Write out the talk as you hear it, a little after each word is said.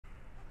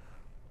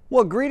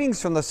Well, greetings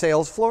from the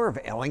sales floor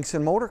of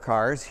Ellingson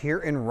Motorcars here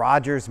in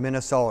Rogers,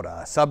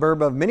 Minnesota, a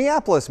suburb of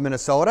Minneapolis,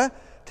 Minnesota.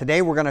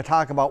 Today we're going to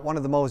talk about one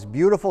of the most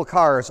beautiful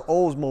cars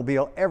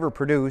Oldsmobile ever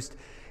produced,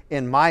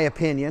 in my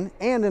opinion,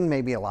 and in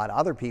maybe a lot of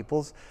other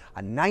people's,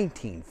 a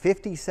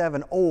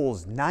 1957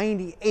 Olds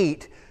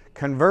 98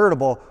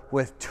 convertible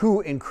with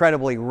two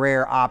incredibly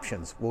rare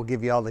options. We'll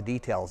give you all the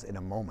details in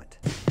a moment.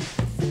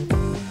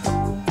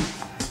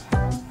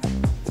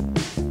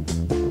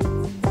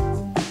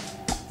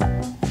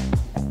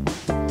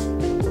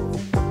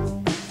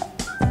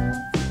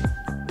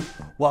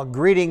 Well,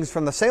 greetings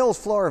from the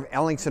sales floor of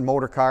Ellingson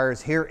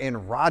Motorcars here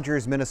in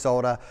Rogers,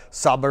 Minnesota,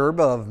 suburb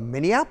of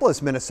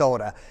Minneapolis,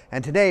 Minnesota.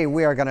 And today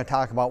we are going to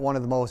talk about one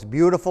of the most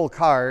beautiful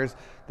cars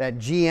that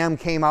GM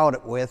came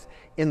out with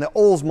in the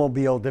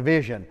Oldsmobile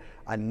division,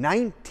 a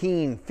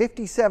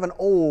 1957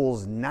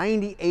 Olds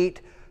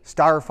 98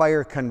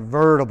 Starfire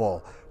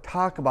convertible.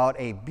 Talk about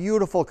a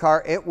beautiful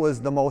car. It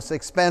was the most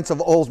expensive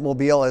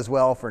Oldsmobile as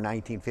well for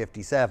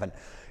 1957.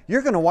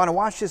 You're going to want to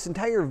watch this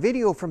entire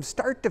video from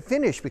start to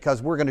finish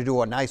because we're going to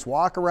do a nice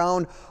walk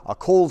around, a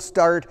cold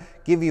start,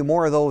 give you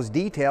more of those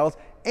details.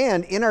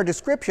 And in our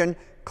description,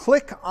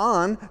 click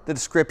on the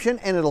description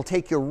and it'll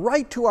take you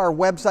right to our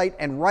website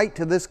and right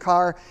to this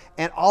car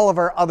and all of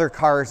our other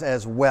cars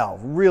as well.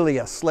 Really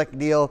a slick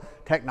deal.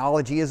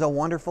 Technology is a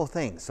wonderful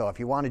thing. So if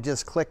you want to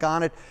just click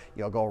on it,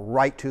 you'll go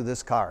right to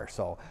this car.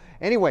 So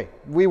anyway,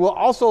 we will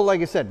also,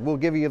 like I said, we'll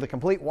give you the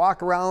complete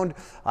walk around.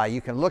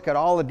 You can look at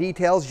all the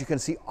details. You can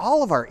see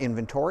all of our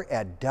inventory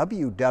at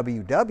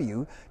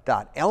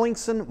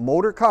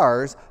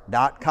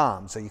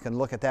www.ellingsonmotorcars.com. So you can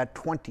look at that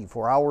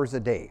 24 hours a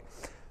day.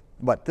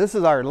 But this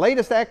is our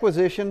latest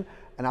acquisition,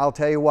 and I'll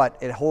tell you what,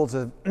 it holds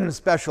a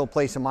special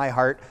place in my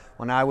heart.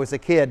 When I was a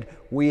kid,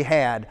 we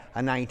had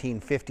a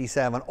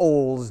 1957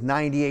 Olds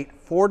 98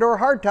 four-door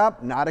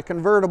hardtop, not a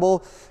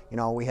convertible. You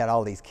know, we had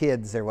all these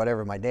kids or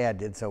whatever my dad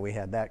did, so we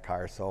had that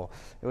car. So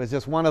it was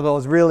just one of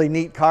those really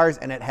neat cars,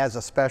 and it has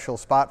a special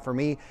spot for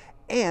me.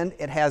 And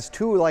it has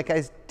two, like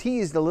I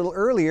teased a little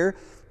earlier,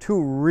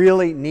 two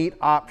really neat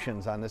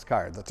options on this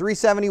car. The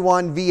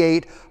 371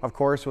 V8, of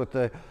course, with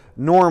the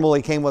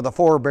normally came with a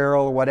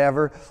 4-barrel or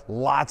whatever.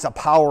 Lots of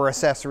power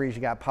accessories.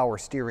 You got power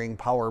steering,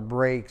 power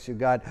brakes. You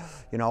got,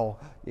 you know,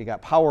 you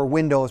got power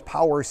windows,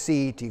 power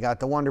seat. You got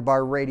the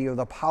Wonderbar radio,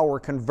 the power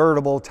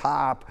convertible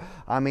top.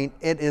 I mean,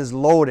 it is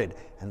loaded.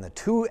 And the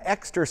two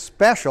extra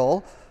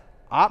special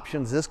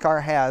options this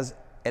car has,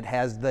 it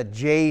has the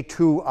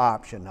J2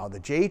 option. Now the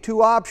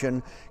J2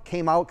 option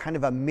came out kind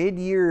of a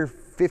mid-year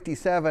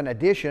 57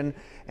 edition,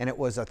 and it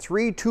was a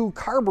 3.2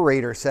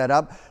 carburetor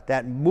setup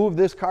that moved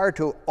this car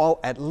to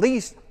at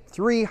least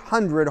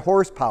 300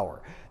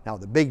 horsepower. Now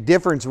the big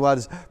difference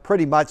was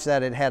pretty much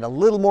that it had a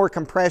little more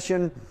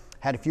compression,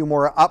 had a few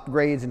more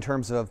upgrades in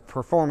terms of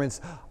performance,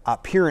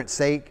 appearance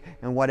sake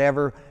and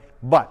whatever.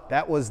 But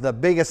that was the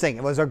biggest thing.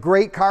 It was a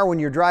great car when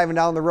you're driving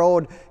down the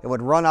road. It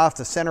would run off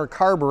the center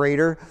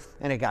carburetor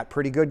and it got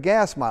pretty good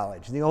gas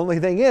mileage. The only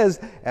thing is,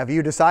 if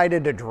you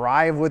decided to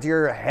drive with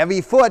your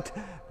heavy foot,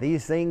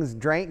 these things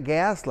drank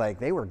gas like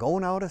they were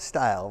going out of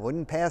style.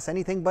 Wouldn't pass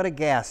anything but a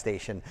gas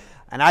station.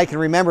 And I can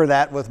remember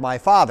that with my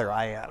father.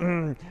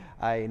 I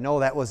know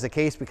that was the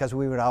case because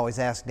we would always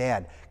ask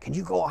Dad, can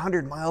you go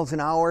 100 miles an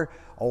hour?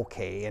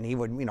 Okay, and he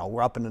would, you know,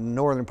 we're up in the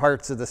northern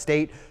parts of the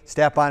state,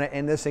 step on it,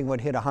 and this thing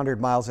would hit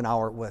 100 miles an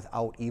hour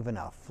without even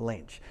a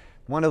flinch.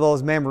 One of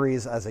those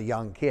memories as a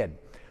young kid.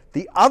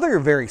 The other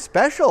very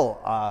special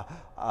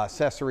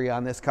accessory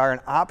on this car, an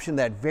option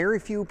that very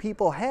few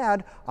people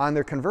had on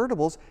their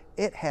convertibles,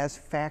 it has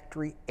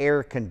factory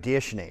air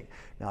conditioning.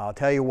 Now I'll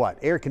tell you what,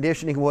 air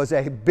conditioning was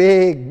a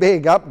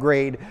big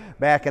upgrade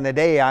back in the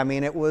day. I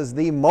mean, it was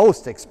the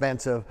most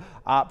expensive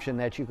option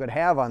that you could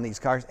have on these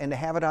cars, and to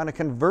have it on a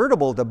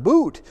convertible to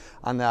boot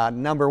on the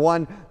number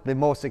one, the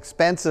most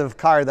expensive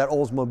car that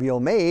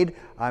Oldsmobile made.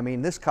 I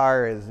mean, this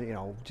car is, you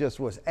know, just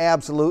was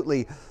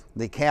absolutely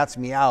the cat's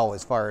meow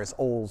as far as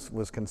Olds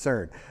was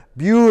concerned.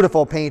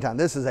 Beautiful paint on.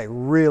 This is a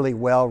really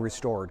well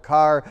restored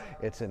car.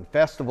 It's in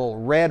Festival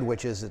Red,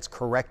 which is its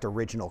correct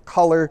original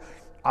color.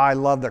 I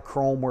love the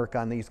chrome work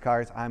on these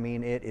cars. I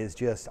mean, it is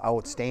just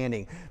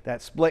outstanding.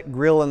 That split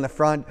grille in the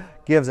front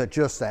gives it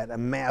just that a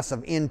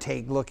massive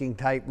intake looking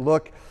type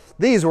look.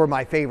 These were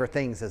my favorite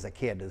things as a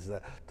kid, is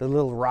the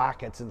little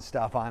rockets and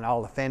stuff on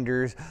all the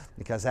fenders,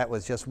 because that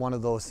was just one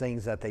of those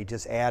things that they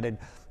just added.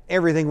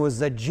 Everything was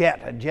a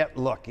jet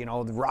look, you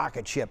know, the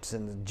rocket ships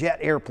and the jet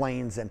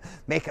airplanes, and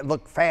make it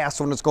look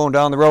fast when it's going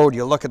down the road.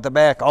 You look at the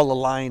back, all the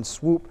lines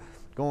swoop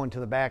going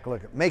to the back.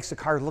 Look, it makes the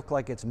car look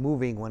like it's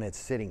moving when it's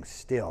sitting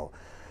still.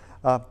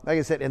 Like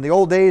I said, in the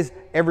old days,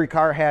 every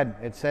car had,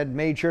 it said,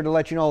 made sure to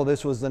let you know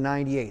this was the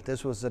 98.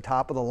 This was the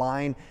top of the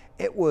line.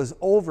 It was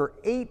over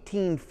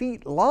 18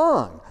 feet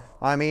long.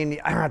 I mean,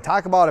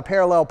 talk about a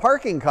parallel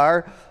parking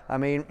car. I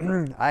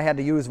mean, I had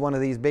to use one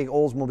of these big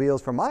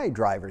Oldsmobiles for my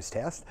driver's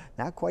test.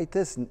 Not quite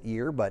this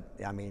year, but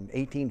I mean,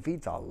 18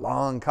 feet's a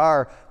long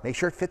car. Make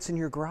sure it fits in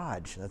your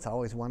garage. That's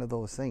always one of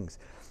those things.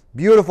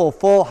 Beautiful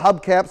full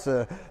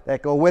hubcaps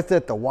that go with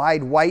it, the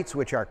wide whites,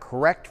 which are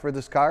correct for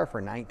this car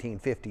for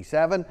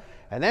 1957.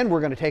 And then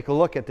we're going to take a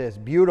look at this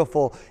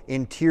beautiful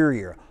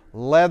interior,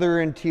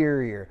 leather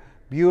interior,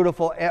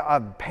 beautiful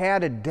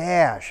padded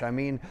dash. I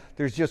mean,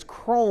 there's just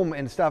chrome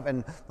and stuff.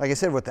 And like I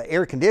said, with the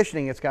air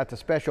conditioning, it's got the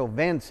special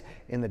vents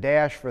in the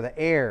dash for the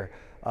air.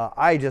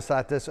 I just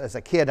thought this, as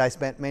a kid, I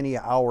spent many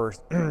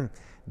hours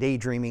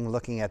daydreaming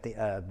looking at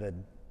the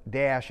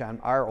dash on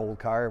our old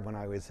car when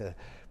I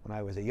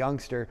was a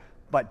youngster.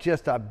 But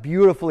just a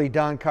beautifully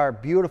done car,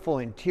 beautiful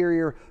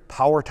interior,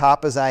 power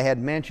top as I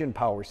had mentioned,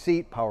 power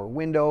seat, power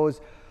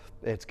windows.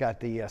 It's got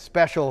the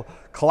special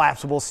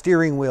collapsible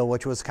steering wheel,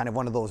 which was kind of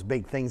one of those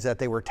big things that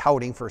they were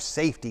touting for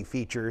safety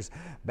features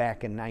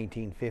back in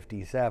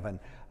 1957.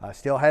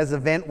 Still has the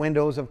vent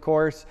windows, of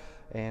course,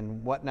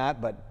 and whatnot,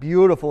 but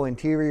beautiful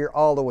interior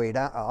all the way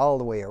down, all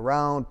the way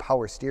around,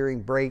 power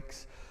steering,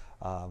 brakes.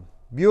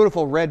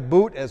 Beautiful red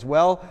boot as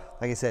well.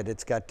 Like I said,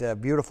 it's got a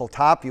beautiful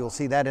top. You'll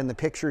see that in the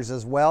pictures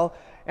as well.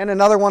 And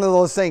another one of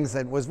those things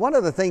that was one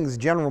of the things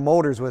General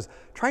Motors was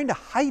trying to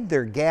hide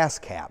their gas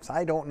caps.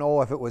 I don't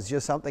know if it was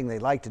just something they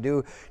like to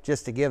do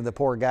just to give the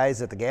poor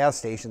guys at the gas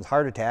stations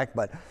heart attack,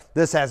 but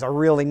this has a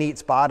really neat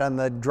spot on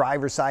the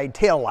driver's side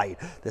tail light.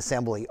 The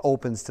assembly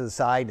opens to the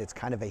side. It's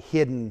kind of a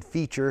hidden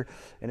feature,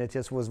 and it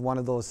just was one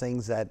of those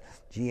things that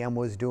GM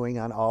was doing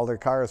on all their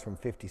cars from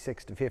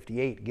 56 to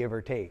 58, give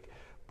or take.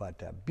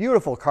 But a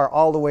beautiful car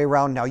all the way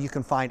around. Now you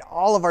can find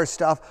all of our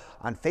stuff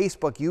on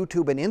Facebook,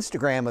 YouTube, and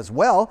Instagram as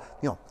well.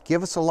 You know,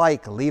 give us a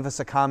like, leave us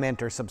a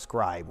comment, or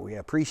subscribe. We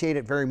appreciate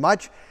it very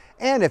much.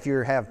 And if you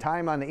have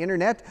time on the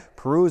internet,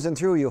 perusing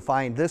through, you'll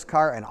find this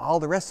car and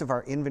all the rest of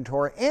our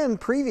inventory and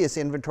previous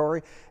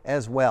inventory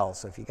as well.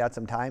 So if you got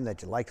some time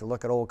that you'd like to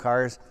look at old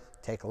cars,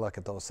 take a look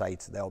at those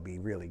sites. They'll be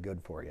really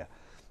good for you.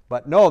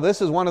 But no,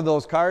 this is one of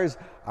those cars,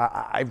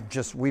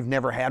 we've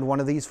never had one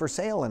of these for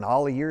sale in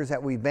all the years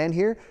that we've been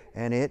here,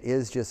 and it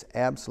is just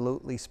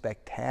absolutely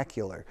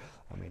spectacular.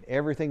 I mean,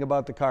 everything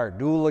about the car,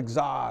 dual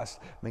exhaust,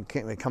 I mean,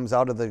 it comes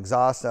out of the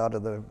exhaust, out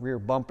of the rear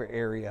bumper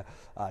area.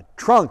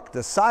 Trunk,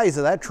 the size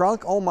of that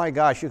trunk, oh my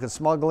gosh, you could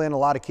smuggle in a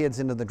lot of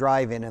kids into the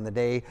drive-in in the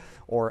day,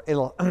 or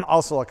it'll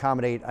also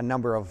accommodate a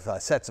number of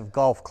sets of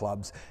golf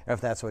clubs, if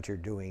that's what you're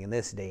doing in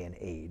this day and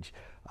age.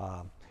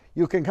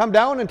 You can come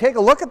down and take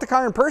a look at the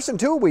car in person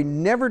too. We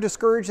never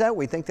discourage that.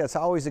 We think that's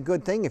always a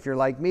good thing. If you're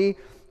like me,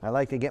 I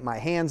like to get my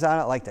hands on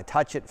it, I like to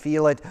touch it,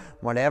 feel it,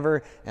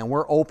 whatever. And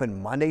we're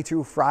open Monday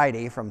through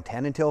Friday from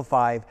 10 until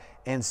 5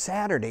 and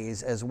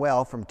Saturdays as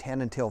well from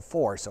 10 until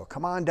 4. So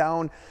come on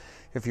down.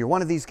 If you're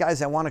one of these guys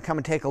that want to come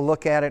and take a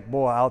look at it,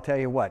 boy, I'll tell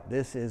you what,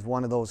 this is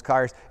one of those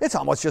cars. It's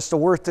almost just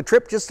worth the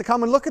trip just to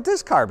come and look at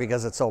this car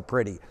because it's so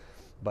pretty.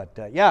 But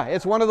yeah,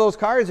 it's one of those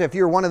cars. If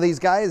you're one of these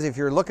guys, if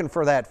you're looking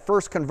for that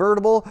first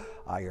convertible,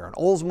 you're an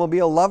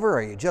Oldsmobile lover,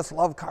 or you just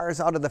love cars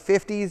out of the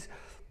 50s,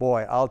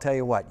 boy, I'll tell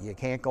you what, you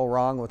can't go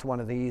wrong with one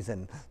of these.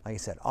 And like I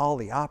said, all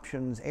the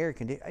options, air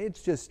conditioning,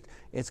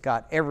 it's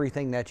got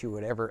everything that you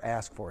would ever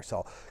ask for.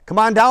 So come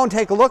on down,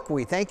 take a look.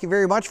 We thank you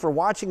very much for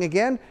watching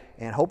again,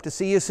 and hope to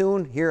see you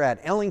soon here at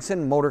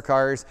Ellingson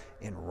Motorcars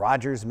in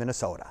Rogers,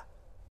 Minnesota.